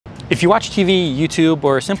If you watch TV, YouTube,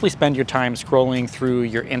 or simply spend your time scrolling through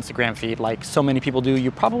your Instagram feed like so many people do,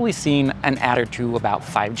 you've probably seen an ad or two about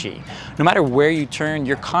 5G. No matter where you turn,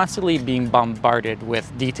 you're constantly being bombarded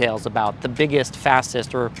with details about the biggest,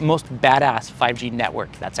 fastest, or most badass 5G network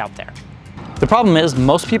that's out there. The problem is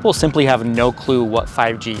most people simply have no clue what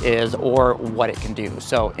 5G is or what it can do.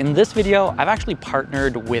 So in this video, I've actually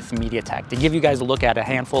partnered with MediaTek to give you guys a look at a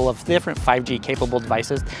handful of different 5G capable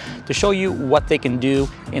devices to show you what they can do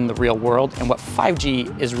in the real world and what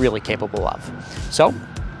 5G is really capable of. So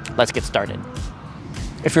let's get started.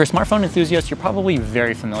 If you're a smartphone enthusiast, you're probably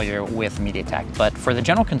very familiar with MediaTek, but for the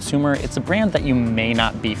general consumer, it's a brand that you may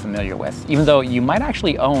not be familiar with, even though you might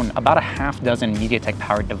actually own about a half dozen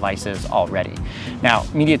MediaTek-powered devices already. Now,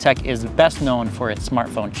 MediaTek is best known for its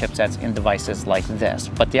smartphone chipsets in devices like this,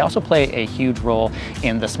 but they also play a huge role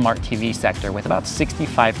in the smart TV sector with about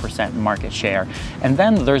 65% market share. And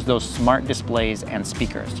then there's those smart displays and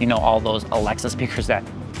speakers. You know, all those Alexa speakers that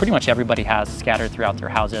pretty much everybody has scattered throughout their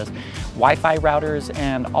houses, Wi-Fi routers,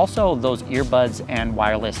 and also those earbuds and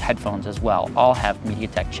wireless headphones as well, all have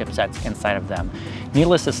MediaTek chipsets inside of them.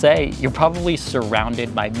 Needless to say, you're probably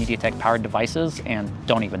surrounded by MediaTek powered devices and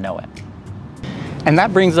don't even know it. And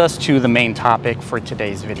that brings us to the main topic for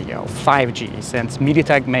today's video, 5G, since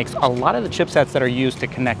MediaTek makes a lot of the chipsets that are used to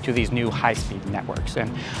connect to these new high-speed networks.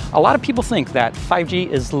 And a lot of people think that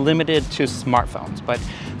 5G is limited to smartphones, but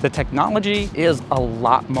the technology is a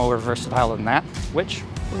lot more versatile than that, which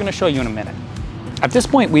we're going to show you in a minute. At this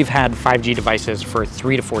point, we've had 5G devices for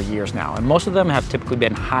 3 to 4 years now, and most of them have typically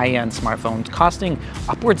been high-end smartphones costing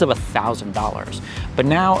upwards of $1,000. But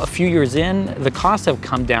now, a few years in, the costs have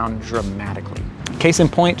come down dramatically. Case in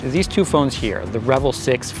point, these two phones here, the Revel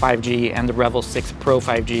 6 5G and the Revel 6 Pro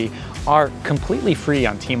 5G, are completely free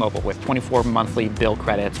on T-Mobile with 24 monthly bill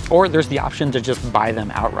credits, or there's the option to just buy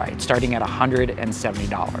them outright, starting at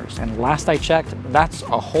 $170. And last I checked, that's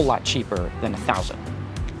a whole lot cheaper than $1,000.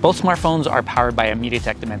 Both smartphones are powered by a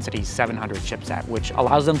MediaTek Dimensity 700 chipset, which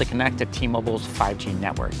allows them to connect to T-Mobile's 5G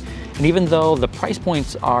network. And even though the price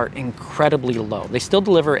points are incredibly low, they still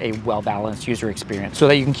deliver a well-balanced user experience so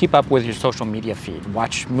that you can keep up with your social media feed,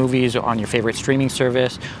 watch movies on your favorite streaming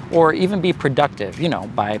service, or even be productive,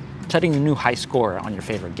 by setting a new high score on your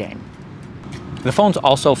favorite game. The phones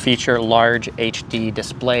also feature large HD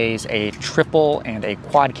displays, a triple and a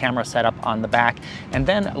quad camera setup on the back, and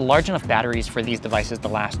then large enough batteries for these devices to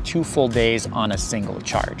last 2 full days on a single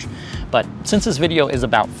charge. But since this video is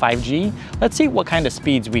about 5G, let's see what kind of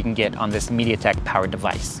speeds we can get on this MediaTek powered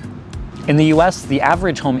device. In the US, the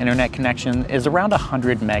average home internet connection is around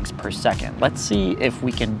 100 megs per second. Let's see if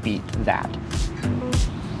we can beat that.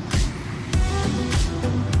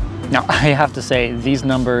 Now, I have to say, these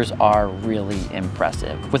numbers are really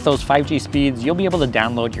impressive. With those 5G speeds, you'll be able to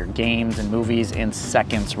download your games and movies in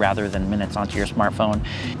seconds rather than minutes onto your smartphone.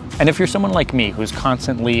 And if you're someone like me who's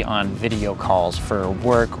constantly on video calls for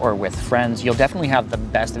work or with friends, you'll definitely have the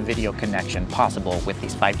best video connection possible with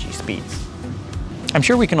these 5G speeds. I'm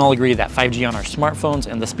sure we can all agree that 5G on our smartphones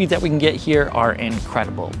and the speeds that we can get here are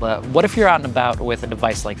incredible, but what if you're out and about with a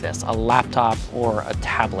device like this, a laptop or a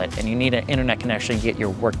tablet, and you need an internet connection to get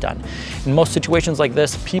your work done? In most situations like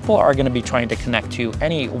this, people are going to be trying to connect to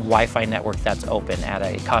any Wi-Fi network that's open at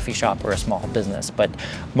a coffee shop or a small business, but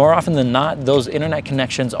more often than not, those internet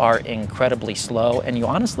connections are incredibly slow, and you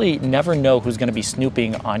honestly never know who's going to be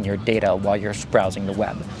snooping on your data while you're browsing the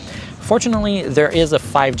web. Fortunately, there is a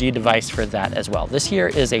 5G device for that as well. This here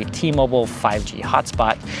is a T-Mobile 5G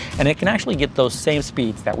hotspot, and it can actually get those same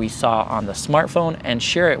speeds that we saw on the smartphone and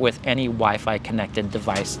share it with any Wi-Fi connected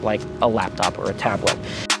device like a laptop or a tablet.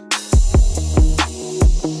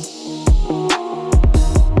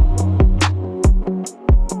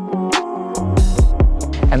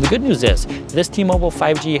 And the good news is, this T-Mobile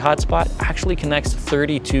 5G hotspot actually connects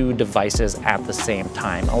 32 devices at the same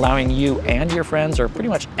time, allowing you and your friends, or pretty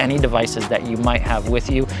much any devices that you might have with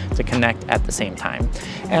you, to connect at the same time.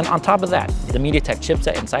 And on top of that, the MediaTek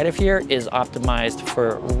chipset inside of here is optimized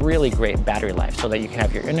for really great battery life so that you can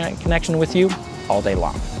have your internet connection with you all day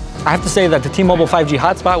long. I have to say that the T-Mobile 5G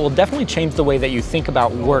hotspot will definitely change the way that you think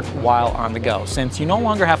about work while on the go, since you no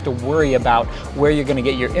longer have to worry about where you're going to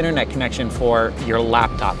get your internet connection for your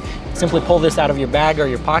laptop. Simply pull this out of your bag or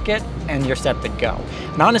your pocket and you're set to go.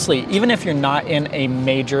 And honestly, even if you're not in a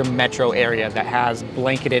major metro area that has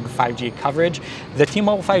blanketed 5G coverage, the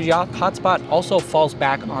T-Mobile 5G hotspot also falls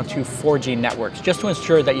back onto 4G networks just to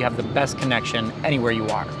ensure that you have the best connection anywhere you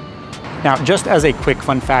are. Now, just as a quick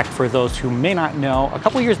fun fact for those who may not know, a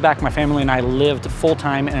couple years back, my family and I lived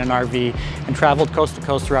full-time in an RV and traveled coast to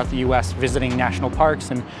coast throughout the US, visiting national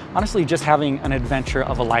parks and honestly just having an adventure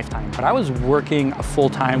of a lifetime. But I was working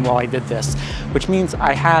full-time while I did this, which means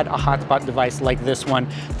I had a hotspot device like this one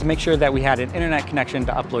to make sure that we had an internet connection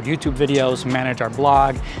to upload YouTube videos, manage our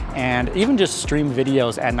blog, and even just stream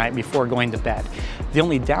videos at night before going to bed. The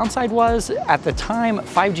only downside was, at the time,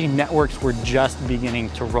 5G networks were just beginning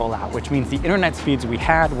to roll out, which means the internet speeds we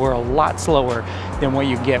had were a lot slower than what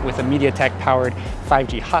you get with a MediaTek powered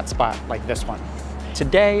 5G hotspot like this one.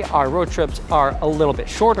 Today, our road trips are a little bit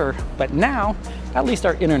shorter, but now, at least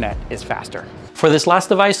our internet is faster. For this last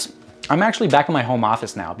device, I'm actually back in my home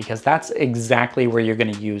office now because that's exactly where you're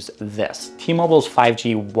gonna use this, T-Mobile's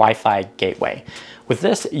 5G Wi-Fi gateway. With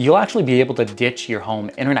this, you'll actually be able to ditch your home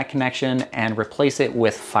internet connection and replace it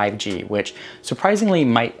with 5G, which surprisingly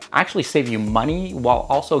might actually save you money while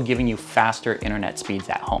also giving you faster internet speeds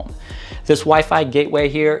at home. This Wi-Fi gateway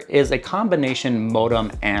here is a combination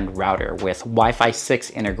modem and router with Wi-Fi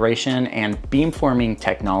 6 integration and beamforming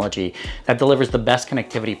technology that delivers the best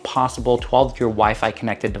connectivity possible to all of your Wi-Fi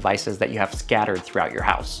connected devices that you have scattered throughout your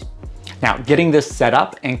house. Now, getting this set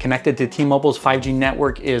up and connected to T-Mobile's 5G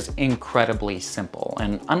network is incredibly simple.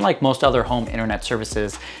 And unlike most other home internet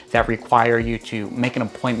services that require you to make an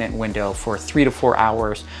appointment window for 3 to 4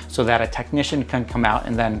 hours so that a technician can come out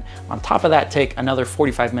and then on top of that take another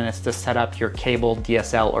 45 minutes to set up your cable,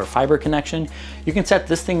 DSL, or fiber connection, you can set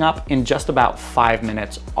this thing up in just about 5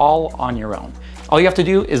 minutes, all on your own. All you have to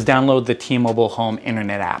do is download the T-Mobile Home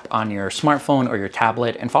Internet app on your smartphone or your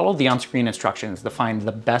tablet and follow the on-screen instructions to find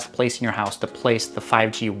the best place in your house to place the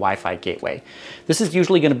 5G Wi-Fi gateway. This is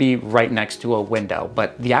usually going to be right next to a window,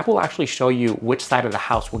 but the app will actually show you which side of the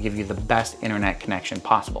house will give you the best internet connection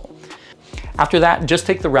possible. After that, just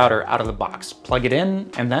take the router out of the box, plug it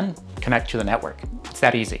in, and then connect to the network. It's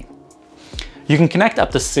that easy. You can connect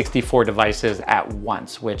up to 64 devices at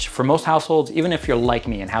once, which for most households, even if you're like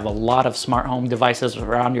me and have a lot of smart home devices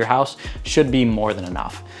around your house, should be more than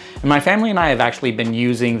enough. And my family and I have actually been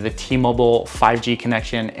using the T-Mobile 5G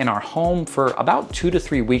connection in our home for about 2 to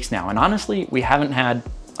 3 weeks now, and honestly, we haven't had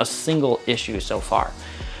a single issue so far.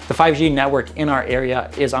 The 5G network in our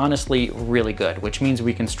area is honestly really good, which means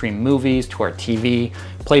we can stream movies to our TV,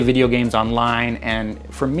 play video games online, and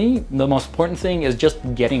for me, the most important thing is just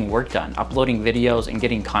getting work done, uploading videos and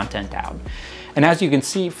getting content out. And as you can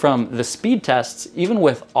see from the speed tests, even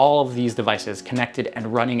with all of these devices connected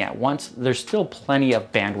and running at once, there's still plenty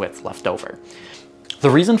of bandwidth left over. The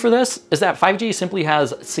reason for this is that 5G simply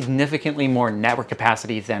has significantly more network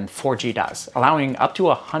capacity than 4G does, allowing up to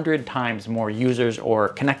 100 times more users or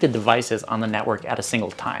connected devices on the network at a single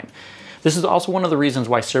time. This is also one of the reasons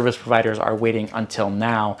why service providers are waiting until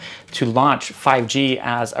now to launch 5G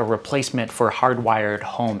as a replacement for hardwired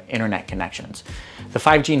home internet connections. The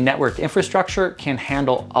 5G network infrastructure can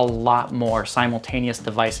handle a lot more simultaneous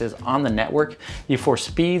devices on the network before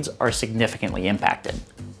speeds are significantly impacted.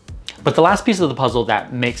 But the last piece of the puzzle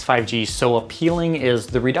that makes 5G so appealing is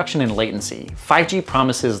the reduction in latency. 5G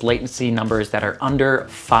promises latency numbers that are under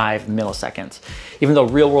 5 milliseconds, even though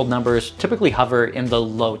real-world numbers typically hover in the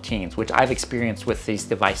low teens, which I've experienced with these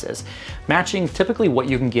devices, matching typically what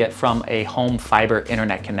you can get from a home fiber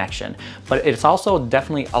internet connection. But it's also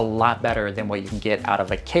definitely a lot better than what you can get out of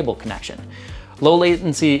a cable connection. Low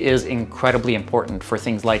latency is incredibly important for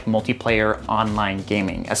things like multiplayer online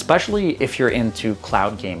gaming, especially if you're into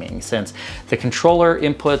cloud gaming, since the controller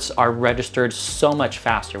inputs are registered so much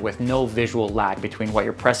faster with no visual lag between what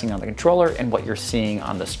you're pressing on the controller and what you're seeing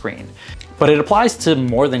on the screen. But it applies to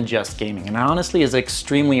more than just gaming, and honestly is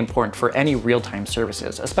extremely important for any real-time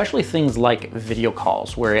services, especially things like video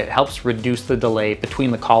calls, where it helps reduce the delay between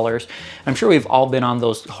the callers. I'm sure we've all been on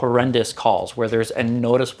those horrendous calls where there's a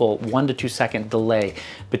noticeable 1 to 2 second delay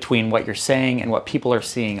between what you're saying and what people are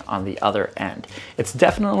seeing on the other end. It's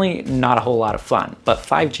definitely not a whole lot of fun, but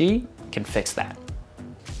 5G can fix that.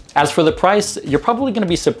 As for the price, you're probably going to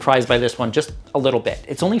be surprised by this one just a little bit.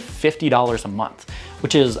 It's only $50 a month,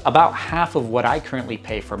 which is about half of what I currently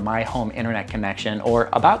pay for my home internet connection, or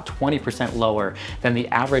about 20% lower than the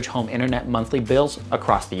average home internet monthly bills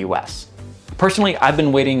across the US. Personally, I've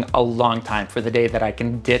been waiting a long time for the day that I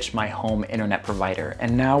can ditch my home internet provider.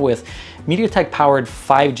 And now with MediaTek powered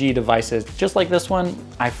 5G devices just like this one,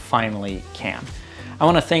 I finally can. I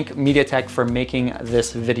want to thank MediaTek for making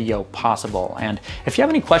this video possible. And if you have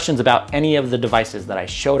any questions about any of the devices that I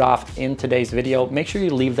showed off in today's video, make sure you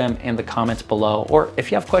leave them in the comments below, or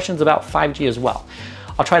if you have questions about 5G as well.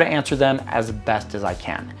 I'll try to answer them as best as I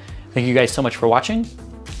can. Thank you guys so much for watching,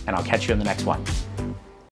 and I'll catch you in the next one.